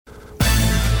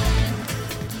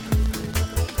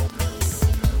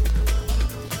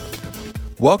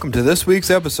Welcome to this week's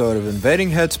episode of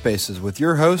Invading Headspaces with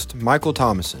your host, Michael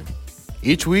Thomason.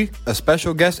 Each week, a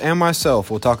special guest and myself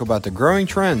will talk about the growing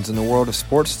trends in the world of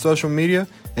sports social media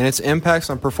and its impacts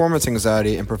on performance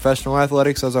anxiety and professional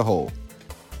athletics as a whole.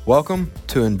 Welcome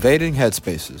to Invading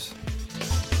Headspaces.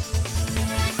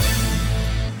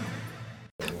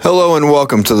 Hello and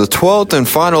welcome to the 12th and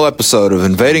final episode of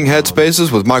Invading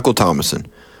Headspaces with Michael Thomason.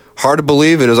 Hard to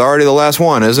believe it is already the last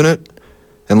one, isn't it?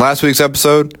 In last week's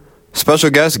episode, special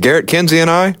guest Garrett Kinsey and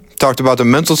I talked about the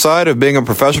mental side of being a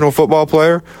professional football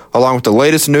player, along with the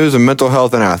latest news in mental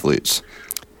health and athletes.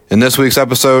 In this week's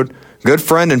episode, good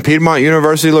friend and Piedmont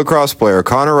University lacrosse player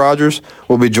Connor Rogers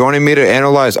will be joining me to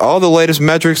analyze all the latest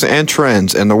metrics and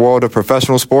trends in the world of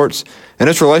professional sports and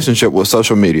its relationship with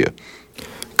social media.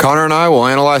 Connor and I will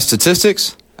analyze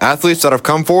statistics, athletes that have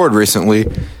come forward recently,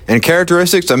 and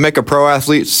characteristics that make a pro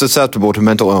athlete susceptible to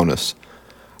mental illness.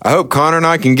 I hope Connor and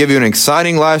I can give you an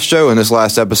exciting last show in this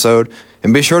last episode,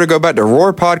 and be sure to go back to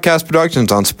Roar Podcast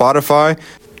Productions on Spotify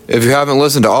if you haven't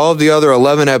listened to all of the other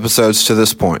 11 episodes to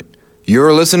this point. You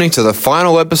are listening to the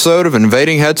final episode of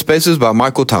Invading Headspaces by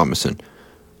Michael Thomason.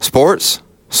 Sports?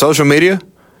 Social media?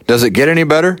 Does it get any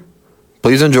better?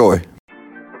 Please enjoy.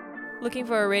 Looking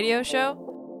for a radio show?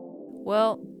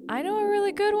 Well, I know a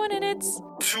really good one, and it's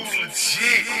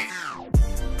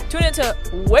tune into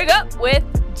Wake Up with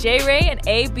J. Ray and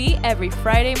AB every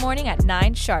Friday morning at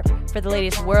 9 sharp for the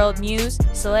latest world news,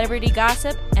 celebrity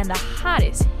gossip, and the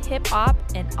hottest hip-hop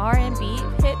and R&B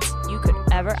hits you could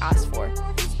ever ask for.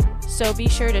 So be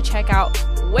sure to check out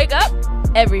Wake Up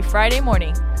every Friday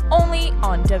morning, only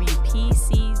on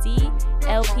WPCZ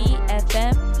LP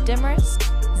FM Demarest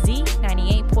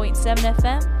Z98.7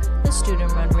 FM, the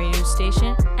student-run radio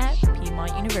station at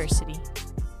Piedmont University.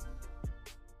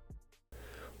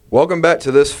 Welcome back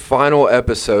to this final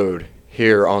episode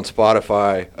here on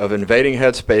Spotify of Invading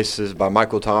Headspaces by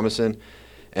Michael Thomason.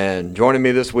 And joining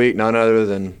me this week, none other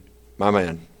than my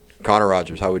man, Connor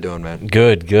Rogers. How we doing, man?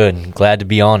 Good. Glad to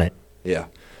be on it. Yeah.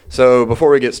 So before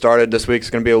we get started, this week's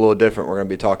going to be a little different. We're going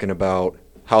to be talking about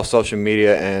how social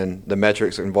media and the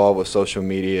metrics involved with social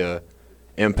media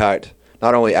impact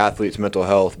not only athletes' mental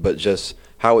health, but just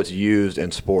how it's used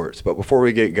in sports. But before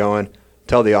we get going,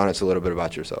 tell the audience a little bit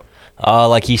about yourself.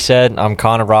 Like he said, I'm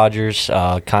Connor Rogers,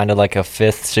 kind of like a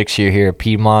fifth, sixth year here at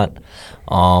Piedmont,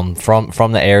 from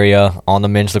the area on the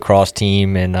men's lacrosse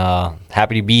team, and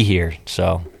happy to be here.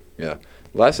 So yeah,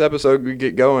 last episode we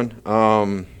get going.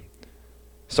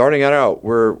 Starting it out,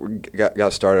 we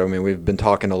got started. I mean, we've been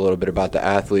talking a little bit about the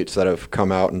athletes that have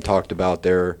come out and talked about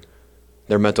their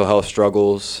mental health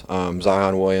struggles.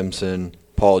 Zion Williamson,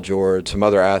 Paul George, some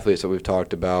other athletes that we've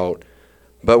talked about,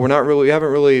 but we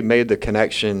haven't really made the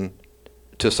connection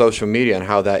to social media and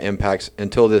how that impacts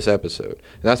until this episode.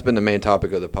 And that's been the main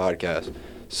topic of the podcast.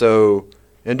 So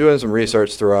in doing some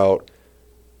research throughout,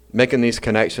 making these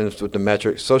connections with the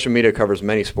metrics, social media covers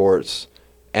many sports,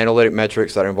 analytic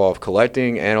metrics that involve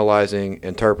collecting, analyzing,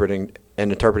 interpreting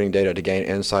data to gain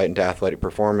insight into athletic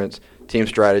performance, team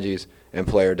strategies, and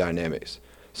player dynamics.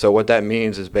 So what that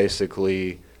means is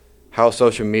basically how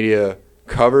social media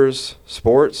covers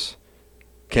sports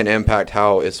can impact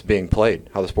how it's being played,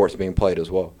 how the sport's being played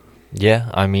as well. yeah,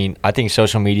 I mean, I think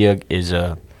social media is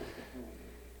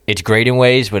it's great in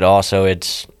ways, but also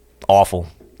it's awful.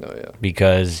 Oh yeah,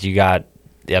 because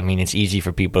it's easy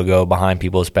for people to go behind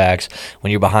people's backs.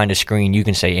 When you're behind a screen, you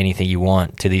can say anything you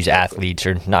want to these athletes,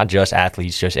 or not just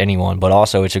athletes, just anyone. But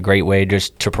also, it's a great way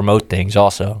just to promote things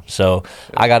also. So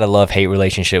I got a love-hate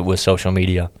relationship with social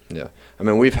media. Yeah. I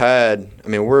mean,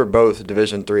 we're both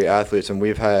Division III athletes, and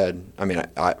we've had,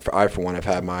 I for one have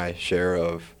had my share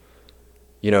of,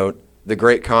 the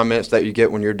great comments that you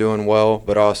get when you're doing well,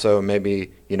 but also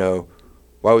maybe,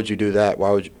 why would you do that?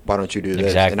 Why don't you do this?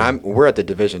 Exactly. And we're at the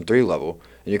Division III level,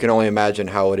 and you can only imagine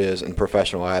how it is in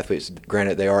professional athletes.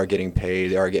 Granted, they are getting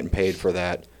paid for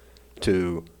that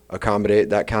to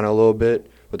accommodate that kind of a little bit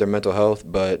with their mental health,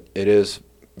 but it is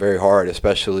very hard,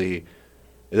 especially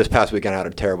this past weekend. I had a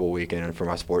terrible weekend for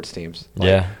my sports teams.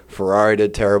 Ferrari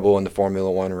did terrible in the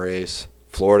Formula One race.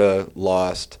 Florida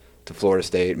lost to Florida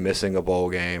State, missing a bowl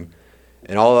game.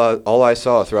 And all I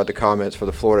saw throughout the comments for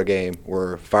the Florida game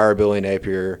were fire Billy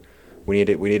Napier. We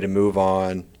need to move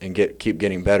on and keep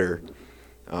getting better.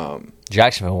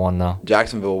 Jacksonville won though.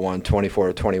 Jacksonville won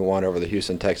 24-21 over the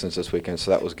Houston Texans this weekend,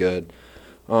 so that was good.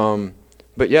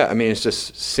 But yeah, it's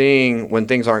just seeing when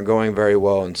things aren't going very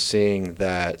well and seeing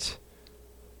that.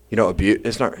 Abuse.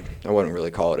 It's not. I wouldn't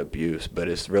really call it abuse, but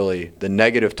it's really the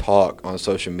negative talk on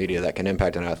social media that can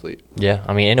impact an athlete. Yeah,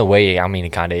 in a way,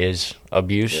 it kind of is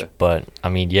abuse. Yeah. But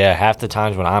half the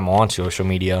times when I'm on social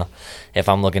media, if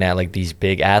I'm looking at like these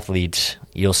big athletes,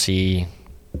 you'll see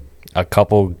a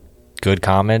couple good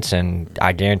comments, and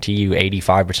I guarantee you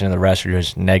 85% of the rest are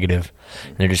just negative.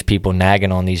 And they're just people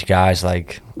nagging on these guys.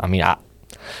 Like, I mean, I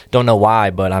don't know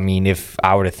why, but I mean, if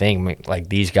I were to think, like,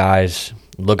 these guys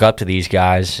look up to these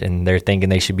guys and they're thinking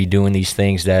they should be doing these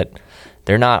things that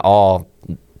they're not all,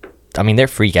 I mean, they're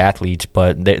freak athletes,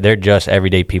 but they're just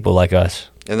everyday people like us.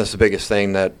 And that's the biggest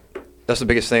thing that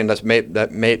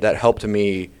helped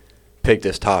me pick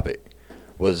this topic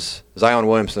was Zion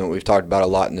Williamson. We've talked about a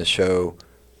lot in this show.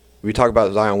 We talk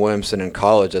about Zion Williamson in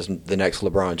college as the next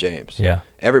LeBron James. Yeah,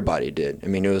 everybody did. I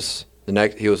mean, he was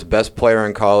the best player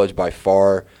in college by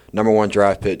far, #1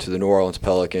 draft pick to the New Orleans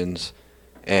Pelicans,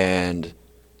 and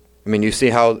I mean, you see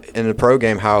how in the pro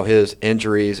game how his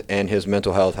injuries and his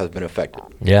mental health has been affected.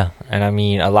 Yeah, and I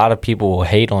mean, a lot of people will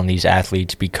hate on these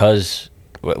athletes because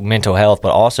mental health,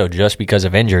 but also just because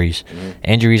of injuries. Mm-hmm.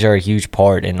 Injuries are a huge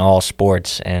part in all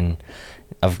sports, and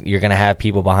you're going to have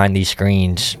people behind these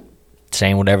screens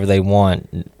saying whatever they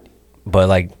want, but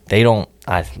like they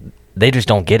just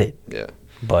don't get it. Yeah.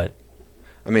 But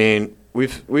I mean,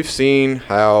 we've seen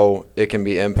how it can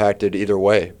be impacted either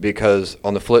way, because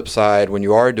on the flip side, when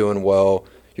you are doing well,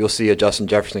 you'll see a Justin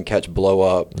Jefferson catch blow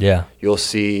up. Yeah. You'll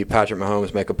see Patrick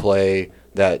Mahomes make a play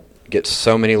that gets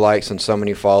so many likes and so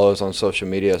many follows on social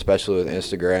media, especially with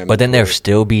Instagram. But then there'll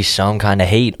still be some kind of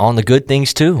hate on the good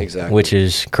things too. Exactly. Which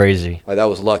is crazy. Like, that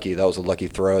was lucky. That was a lucky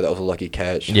throw. That was a lucky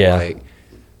catch. Yeah. Like,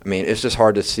 I mean, it's just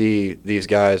hard to see these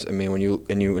guys. I mean, when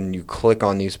you click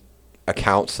on these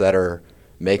accounts that are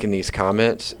making these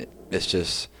comments, it's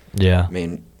just, yeah. I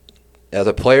mean, as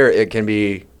a player, it can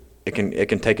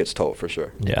take its toll for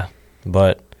sure. Yeah.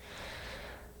 But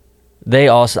they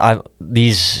also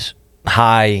these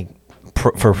high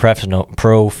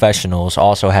professionals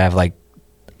also have, like,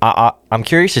 I'm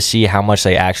curious to see how much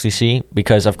they actually see,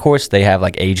 because of course they have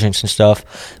like agents and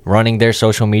stuff running their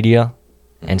social media,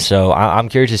 and so I'm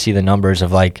curious to see the numbers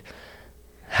of like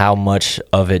how much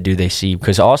of it do they see,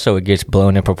 because also it gets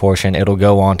blown in proportion. It'll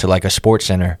go on to like a Sports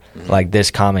Center, like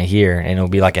this comment here, and it'll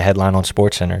be like a headline on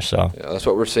Sports Center. So yeah, that's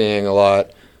what we're seeing a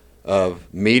lot of.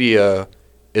 Media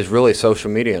is really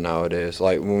social media nowadays.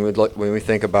 Like when we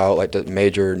think about like the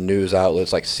major news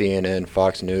outlets like CNN,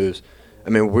 Fox News, I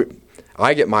mean,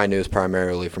 I get my news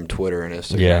primarily from Twitter and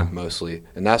Instagram mostly,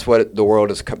 and that's what the world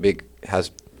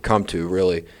has come to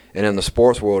really. And in the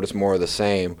sports world, it's more of the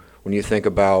same. When you think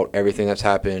about everything that's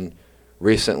happened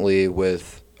recently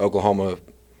with Oklahoma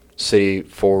City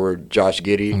forward Josh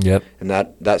Giddey, and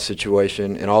that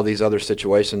situation, and all these other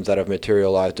situations that have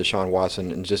materialized, Deshaun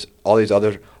Watson, and just all these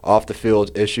other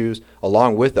off-the-field issues,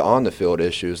 along with the on-the-field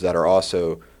issues that are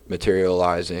also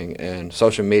materializing, and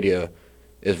social media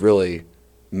is really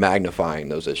magnifying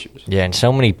those issues. Yeah, and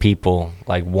so many people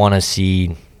like want to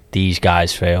see these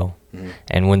guys fail,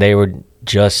 and when they were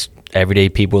just everyday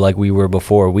people like we were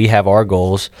before, we have our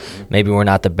goals. Maybe we're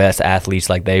not the best athletes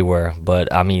like they were,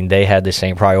 but I mean, they had the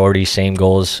same priorities, same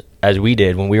goals as we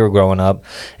did when we were growing up.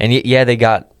 And yeah, they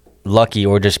got lucky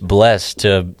or just blessed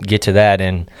to get to that.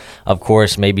 And of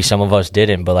course, maybe some of us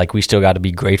didn't, but like we still got to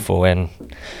be grateful, and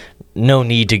no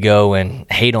need to go and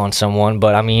hate on someone.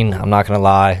 But I mean, I'm not going to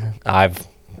lie. I've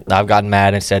gotten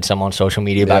mad and said something on social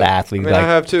media about an athlete. I mean, I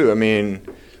have too. I mean,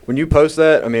 when you post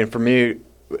that, I mean, for me,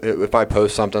 if I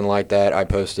post something like that, I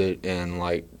post it, and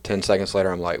like 10 seconds later,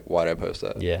 I'm like, why did I post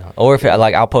that? Yeah. Or if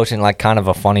like I'll post it in like kind of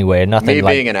a funny way. Nothing. Me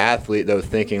like, being an athlete though,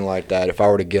 thinking like that, if I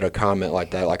were to get a comment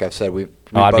like that, like I've said,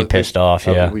 I'd be pissed off.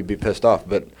 Yeah. We'd be pissed off.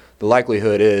 But the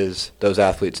likelihood is those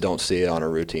athletes don't see it on a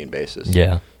routine basis.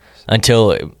 Yeah.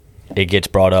 Until it gets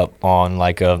brought up on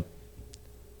like a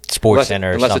Sports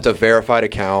Center. Unless it's a verified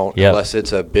account. Unless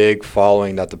it's a big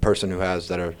following that the person who has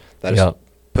that is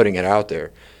putting it out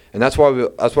there. And that's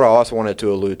what I also wanted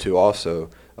to allude to also.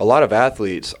 A lot of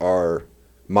athletes are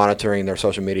monitoring their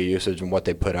social media usage and what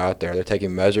they put out there. They're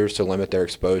taking measures to limit their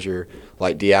exposure,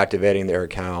 like deactivating their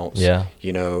accounts. Yeah.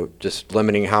 You know, just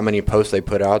limiting how many posts they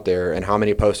put out there and how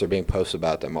many posts are being posted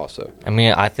about them also. I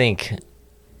mean, I think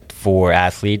for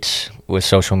athletes with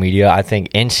social media, I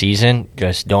think in season,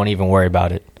 just don't even worry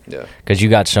about it. Yeah. Because you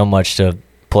got so much to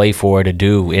play for, to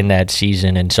do in that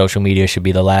season, and social media should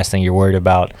be the last thing you're worried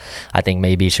about. I think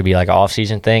maybe it should be like an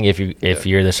off-season thing if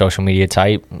you're the social media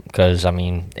type, because I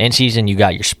mean, in season you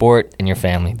got your sport and your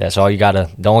family. That's all you gotta.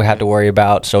 Don't have to worry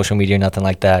about social media, nothing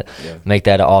like that. Yeah. Make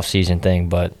that an off-season thing.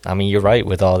 But I mean, you're right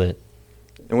with all that.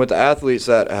 And with the athletes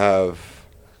that have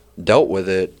dealt with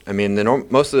it, I mean,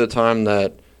 most of the time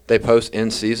that they post in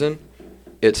season,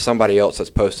 it's somebody else that's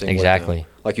posting. Exactly. With them.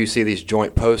 Like you see these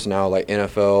joint posts now, like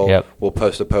NFL will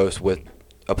post a post with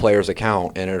a player's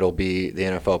account, and it'll be the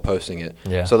NFL posting it.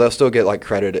 Yeah. So they'll still get like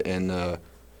credit in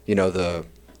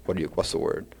what's the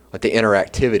word? Like the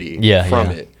interactivity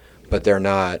from it, but they're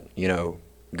not,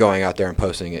 going out there and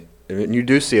posting it. And you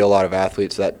do see a lot of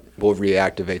athletes that will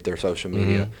reactivate their social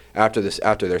media after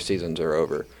their seasons are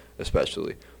over,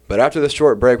 especially. But after this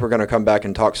short break, we're going to come back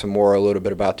and talk some more a little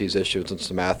bit about these issues and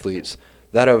some athletes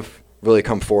that have really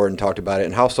come forward and talked about it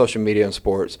and how social media in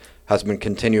sports has been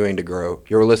continuing to grow.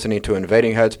 You're listening to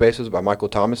Invading Headspaces by Michael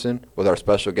Thomason with our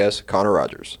special guest, Connor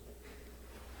Rogers.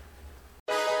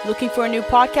 Looking for a new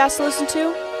podcast to listen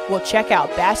to? Well, check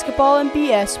out Basketball and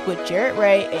BS with Jarrett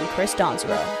Ray and Chris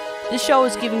Donzero. This show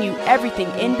is giving you everything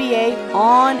NBA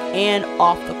on and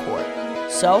off the court.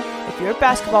 So, if you're a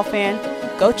basketball fan,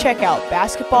 go check out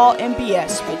Basketball and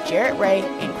BS with Jarrett Ray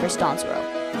and Chris Donzero.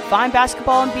 Find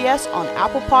Basketball and BS on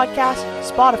Apple Podcasts,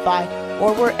 Spotify,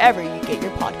 or wherever you get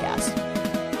your podcasts.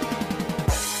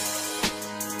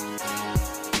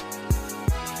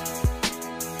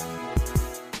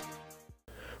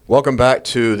 Welcome back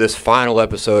to this final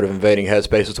episode of Invading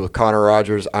Headspaces with Connor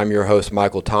Rogers. I'm your host,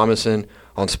 Michael Thomason.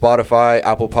 On Spotify,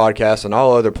 Apple Podcasts, and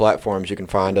all other platforms, you can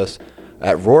find us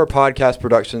at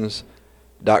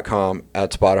roarpodcastproductions.com,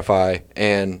 at Spotify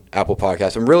and Apple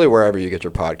Podcasts, and really wherever you get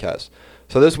your podcasts.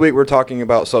 So this week we're talking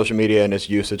about social media and its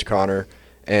usage, Connor,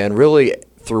 and really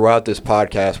throughout this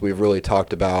podcast we've really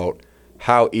talked about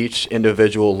how each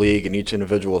individual league and each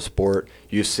individual sport,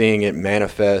 you're seeing it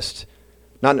manifest,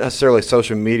 not necessarily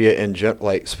social media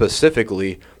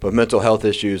specifically, but mental health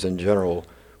issues in general.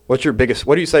 What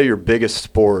do you say your biggest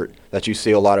sport that you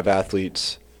see a lot of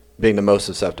athletes being the most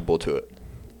susceptible to it?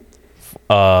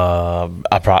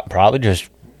 Probably just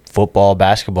football,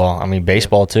 basketball. I mean,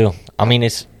 baseball too. I mean,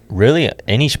 it's really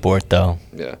any sport though.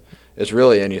 Yeah, it's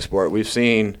really any sport. We've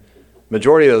seen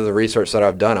majority of the research that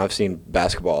I've done. I've seen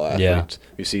basketball athletes. Yeah.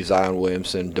 You see Zion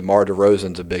Williamson, DeMar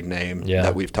DeRozan's a big name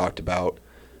that we've talked about.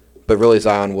 But really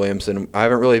Zion Williamson, I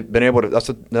haven't really been able to. That's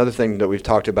another thing that we've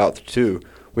talked about too.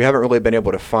 We haven't really been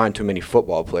able to find too many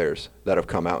football players that have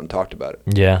come out and talked about it.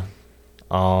 Yeah.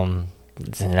 Now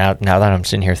that I'm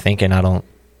sitting here thinking, I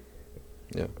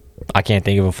can't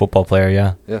think of a football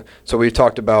player, Yeah. So we've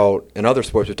talked about, in other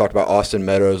sports, we've talked about Austin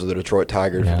Meadows of the Detroit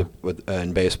Tigers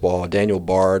in baseball, Daniel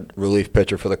Bard, relief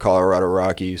pitcher for the Colorado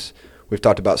Rockies. We've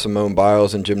talked about Simone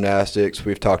Biles in gymnastics.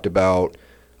 We've talked about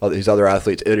these other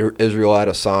athletes, Israel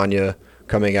Adesanya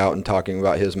coming out and talking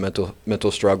about his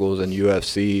mental struggles in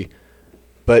UFC.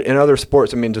 But in other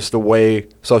sports, I mean, just the way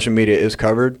social media is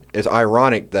covered, it's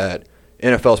ironic that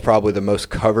NFL is probably the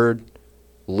most covered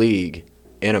league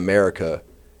in America,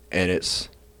 and it's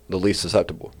the least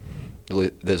susceptible.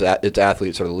 Its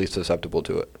athletes are the least susceptible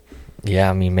to it. Yeah,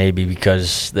 I mean, maybe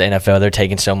because the NFL, they're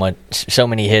taking so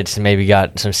many hits and maybe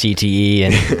got some CTE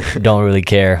and don't really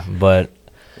care. But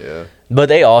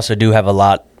they also do have a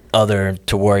lot other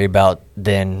to worry about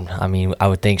than, I mean, I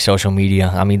would think social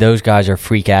media. I mean, those guys are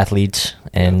freak athletes,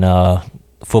 and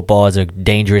football is a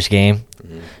dangerous game.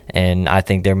 And I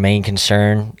think their main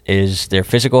concern is their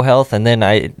physical health and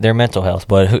then their mental health.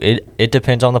 But it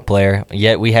depends on the player.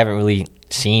 Yet we haven't really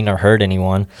seen or heard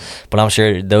anyone. But I'm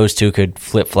sure those two could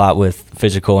flip-flop with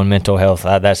physical and mental health.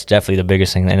 That's definitely the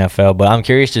biggest thing in the NFL. But I'm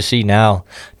curious to see now,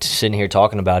 sitting here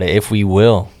talking about it, if we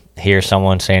will hear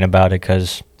someone saying about it,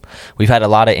 because we've had a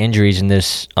lot of injuries in the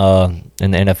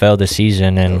NFL this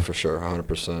season. And for sure,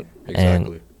 100%.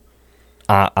 Exactly.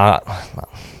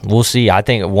 We'll see. I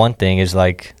think one thing is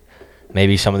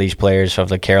maybe some of these players of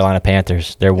the Carolina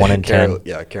Panthers, they're 1-10.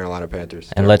 Yeah, Carolina Panthers.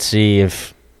 And let's see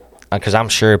if, because I'm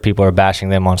sure people are bashing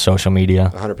them on social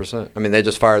media. 100%. I mean, they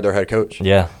just fired their head coach.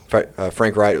 Yeah.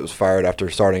 Frank Wright was fired after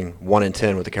starting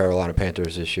 1-10 with the Carolina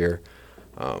Panthers this year.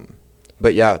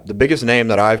 But yeah, the biggest name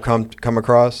that I've come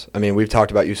across, I mean, we've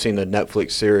talked about, you've seen the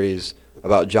Netflix series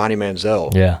about Johnny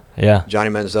Manziel. Yeah. Johnny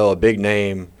Manziel, a big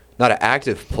name, not an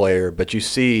active player, but you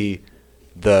see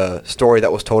the story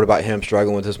that was told about him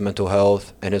struggling with his mental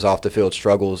health and his off-the-field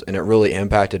struggles, and it really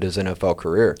impacted his NFL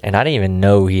career. And I didn't even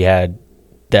know he had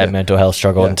that mental health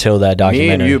struggle until that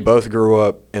documentary. Me and you both grew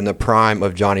up in the prime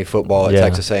of Johnny football at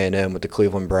Texas A&M with the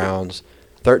Cleveland Browns.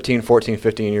 13, 14,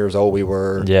 15 years old we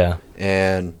were. Yeah.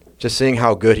 And just seeing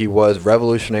how good he was,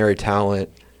 revolutionary talent,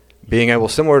 being able,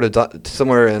 similar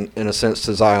in a sense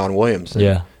to Zion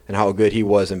Williamson, and how good he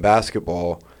was in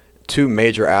basketball, two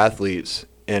major athletes.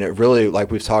 And it really,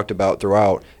 like we've talked about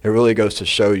throughout, it really goes to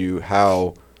show you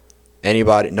how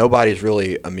nobody's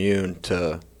really immune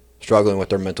to struggling with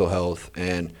their mental health.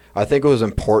 And I think it was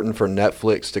important for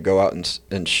Netflix to go out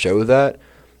and show that,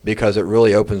 because it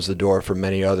really opens the door for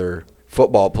many other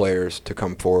football players to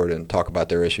come forward and talk about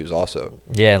their issues also.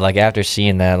 Yeah, after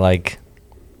seeing that,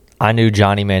 I knew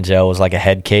Johnny Manziel was a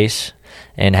head case,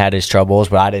 and had his troubles,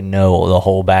 but I didn't know the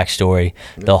whole backstory,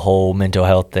 the whole mental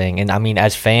health thing. And I mean,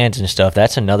 as fans and stuff,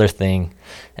 that's another thing.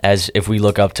 As if we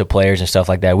look up to players and stuff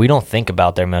like that, we don't think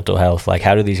about their mental health. Like,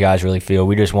 how do these guys really feel?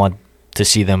 We just want to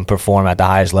see them perform at the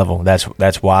highest level. That's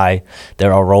why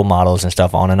they're our role models and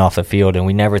stuff on and off the field, and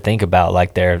we never think about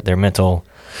like their mental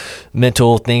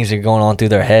things that are going on through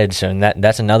their heads, and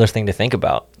that's another thing to think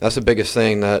about. That's the biggest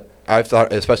thing that I've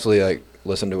thought, especially like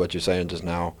listen to what you're saying just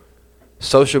now.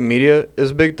 Social media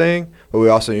is a big thing, but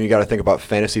you got to think about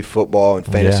fantasy football and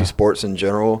fantasy sports in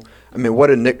general. I mean, what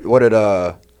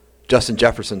did Justin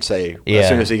Jefferson say as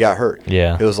soon as he got hurt?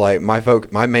 Yeah. It was like,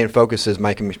 my main focus is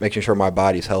making sure my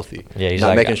body's healthy. Yeah, he's not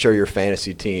like, making sure your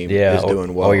fantasy team is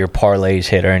doing well. Or your parlays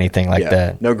hit or anything like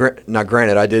that. No, now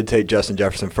granted, I did take Justin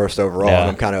Jefferson first overall,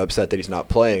 and I'm kind of upset that he's not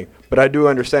playing. But I do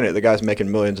understand it. The guy's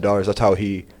making millions of dollars. That's how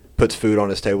he puts food on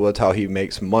his table. That's how he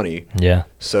makes money. Yeah.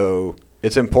 So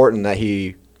it's important that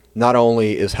he not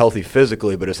only is healthy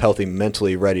physically, but is healthy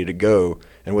mentally, ready to go.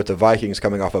 And with the Vikings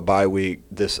coming off a bye week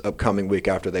this upcoming week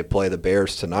after they play the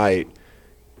Bears tonight,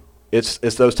 it's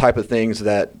those type of things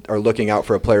that are looking out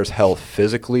for a player's health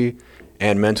physically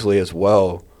and mentally as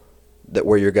well, that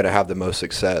where you're going to have the most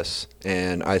success.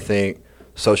 And I think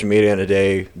social media in a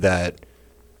day that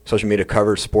social media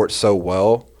covers sports so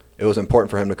well, it was important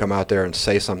for him to come out there and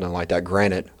say something like that.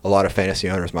 Granted, a lot of fantasy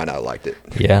owners might not have liked it.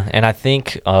 Yeah, and I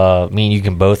think me and you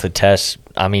can both attest.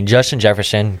 I mean, Justin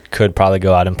Jefferson could probably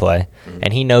go out and play,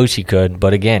 and he knows he could.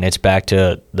 But again, it's back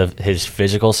to his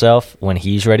physical self when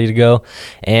he's ready to go,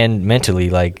 and mentally,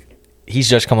 like, he's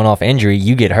just coming off injury.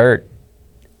 You get hurt,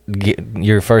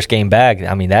 your first game back.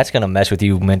 I mean, that's going to mess with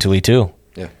you mentally too.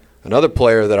 Yeah. Another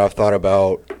player that I've thought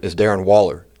about is Darren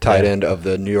Waller, tight end of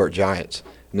the New York Giants.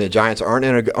 And the Giants aren't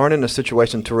in a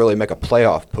situation to really make a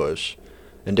playoff push.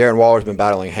 And Darren Waller's been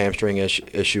battling a hamstring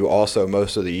issue also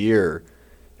most of the year,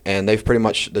 and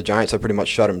the Giants have pretty much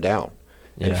shut him down.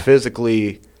 Yeah. And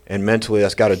physically and mentally,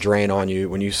 that's got to drain on you.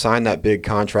 When you sign that big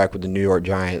contract with the New York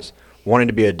Giants, wanting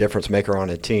to be a difference maker on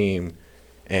a team,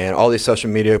 and all these social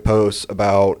media posts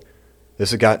about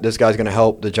this guy's going to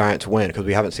help the Giants win, because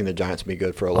we haven't seen the Giants be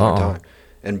good for a long time.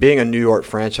 And being a New York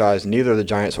franchise, neither the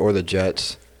Giants or the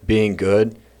Jets being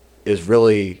good is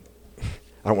really,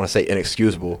 I don't want to say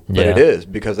inexcusable, but it is,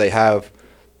 because they have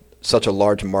such a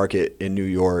large market in New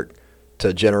York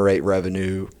to generate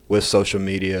revenue with social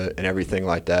media and everything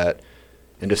like that.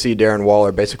 And to see Darren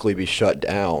Waller basically be shut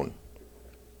down,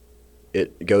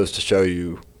 it goes to show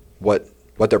you what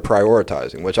they're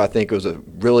prioritizing, which I think was a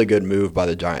really good move by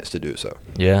the Giants to do so.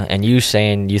 Yeah, and you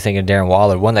saying you think of Darren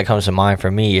Waller, one that comes to mind for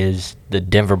me is the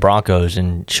Denver Broncos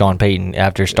and Sean Payton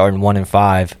after starting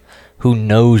 1-5. Who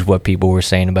knows what people were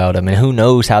saying about him, and who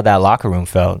knows how that locker room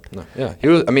felt? Yeah, he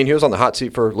was on the hot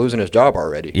seat for losing his job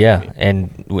already. Yeah,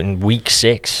 and in week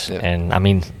 6, and I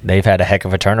mean, they've had a heck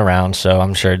of a turnaround, so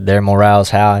I'm sure their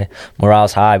morale's high,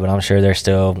 but I'm sure there's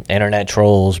still internet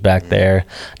trolls back there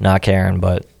not caring.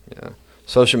 But yeah,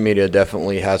 social media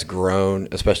definitely has grown,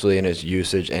 especially in its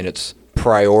usage and its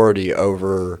priority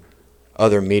over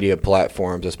other media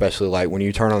platforms, especially like when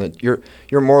you turn on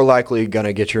you're more likely going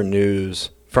to get your news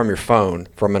from your phone,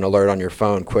 from an alert on your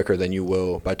phone, quicker than you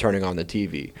will by turning on the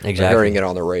TV or hearing it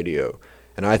on the radio.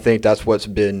 And I think that's what's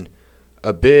been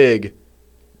a big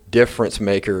difference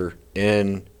maker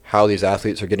in how these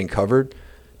athletes are getting covered.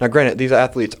 Now, granted, these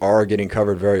athletes are getting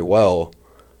covered very well,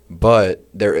 but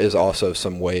there is also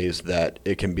some ways that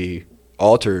it can be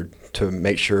altered to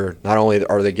make sure not only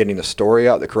are they getting the story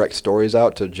out, the correct stories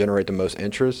out to generate the most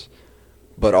interest,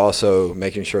 but also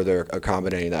making sure they're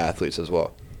accommodating the athletes as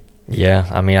well. Yeah,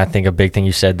 I mean, I think a big thing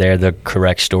you said there, the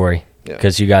correct story.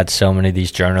 Because you got so many of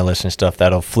these journalists and stuff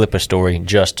that'll flip a story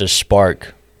just to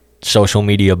spark social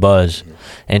media buzz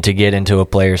and to get into a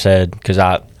player's head. Because,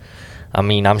 I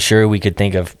mean, I'm sure we could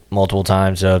think of multiple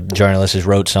times a journalist has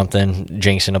wrote something,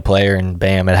 jinxing a player, and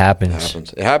bam, it happens.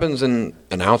 It happens in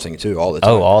announcing, too, all the time.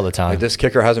 Oh, all the time. Like, this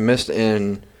kicker hasn't missed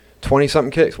in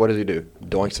 20-something kicks. What does he do?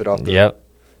 Doinks it off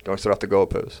the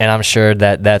goalpost. And I'm sure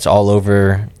that's all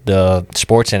over the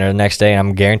Sports Center the next day.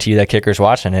 I'm guarantee you that kicker's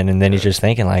watching it, and then he's just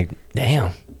thinking, like,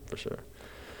 damn. For sure.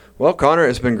 Well, Connor,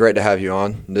 it's been great to have you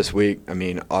on this week. I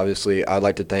mean, obviously, I'd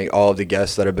like to thank all of the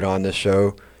guests that have been on this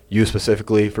show, you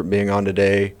specifically for being on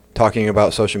today, talking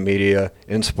about social media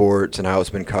in sports and how it's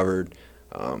been covered.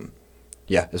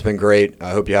 It's been great.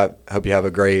 I hope you have a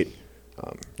great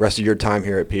rest of your time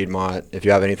here at Piedmont. If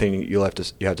you have anything you have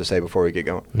to say before we get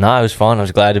going. No, it was fun. I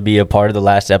was glad to be a part of the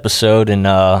last episode, and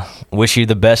wish you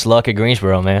the best luck at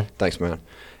Greensboro, man. Thanks, man.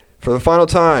 For the final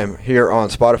time here on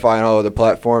Spotify and all other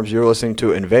platforms, you're listening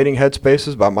to Invading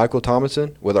Headspaces by Michael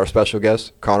Thomason with our special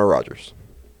guest, Connor Rogers.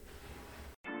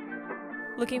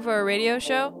 Looking for a radio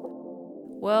show?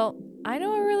 Well, I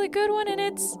know a really good one, and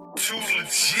it's too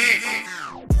legit.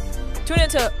 Tune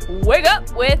into Wake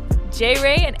Up with J.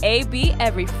 Ray and AB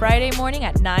every Friday morning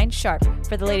at 9 sharp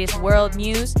for the latest world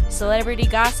news, celebrity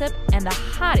gossip, and the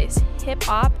hottest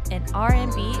hip-hop and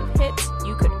R&B hits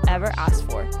you could ever ask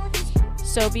for.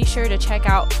 So be sure to check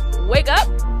out Wake Up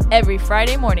every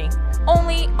Friday morning,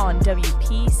 only on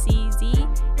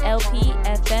WPCZ, LP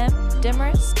FM,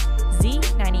 Demarest,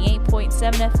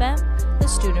 Z98.7 FM, the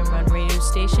student-run radio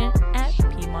station at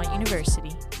Piedmont University.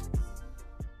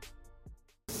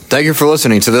 Thank you for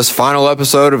listening to this final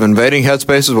episode of Invading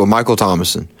Headspaces with Michael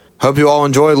Thomason. Hope you all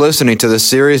enjoy listening to this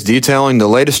series detailing the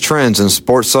latest trends in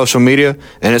sports social media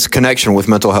and its connection with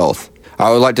mental health.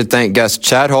 I would like to thank guests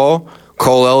Chad Hall,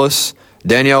 Cole Ellis,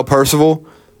 Danielle Percival,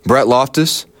 Brett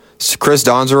Loftus, Chris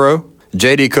Donzero,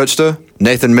 JD Kuchta,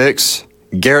 Nathan Mix,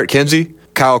 Garrett Kinsey,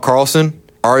 Kyle Carlson,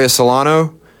 Aria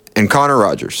Solano, and Connor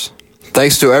Rogers.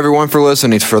 Thanks to everyone for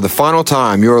listening. For the final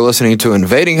time, you are listening to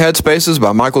Invading Headspaces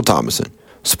by Michael Thomason.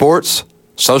 Sports,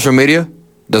 social media,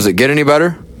 does it get any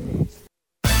better?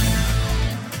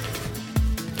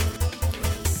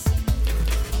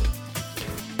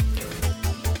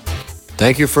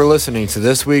 Thank you for listening to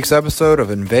this week's episode of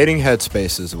Invading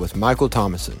Headspaces with Michael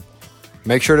Thomason.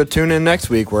 Make sure to tune in next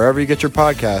week wherever you get your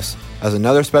podcasts, as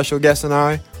another special guest and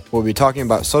I will be talking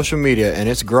about social media and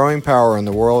its growing power in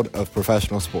the world of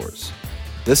professional sports.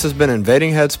 This has been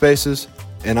Invading Headspaces,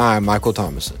 and I am Michael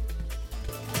Thomason.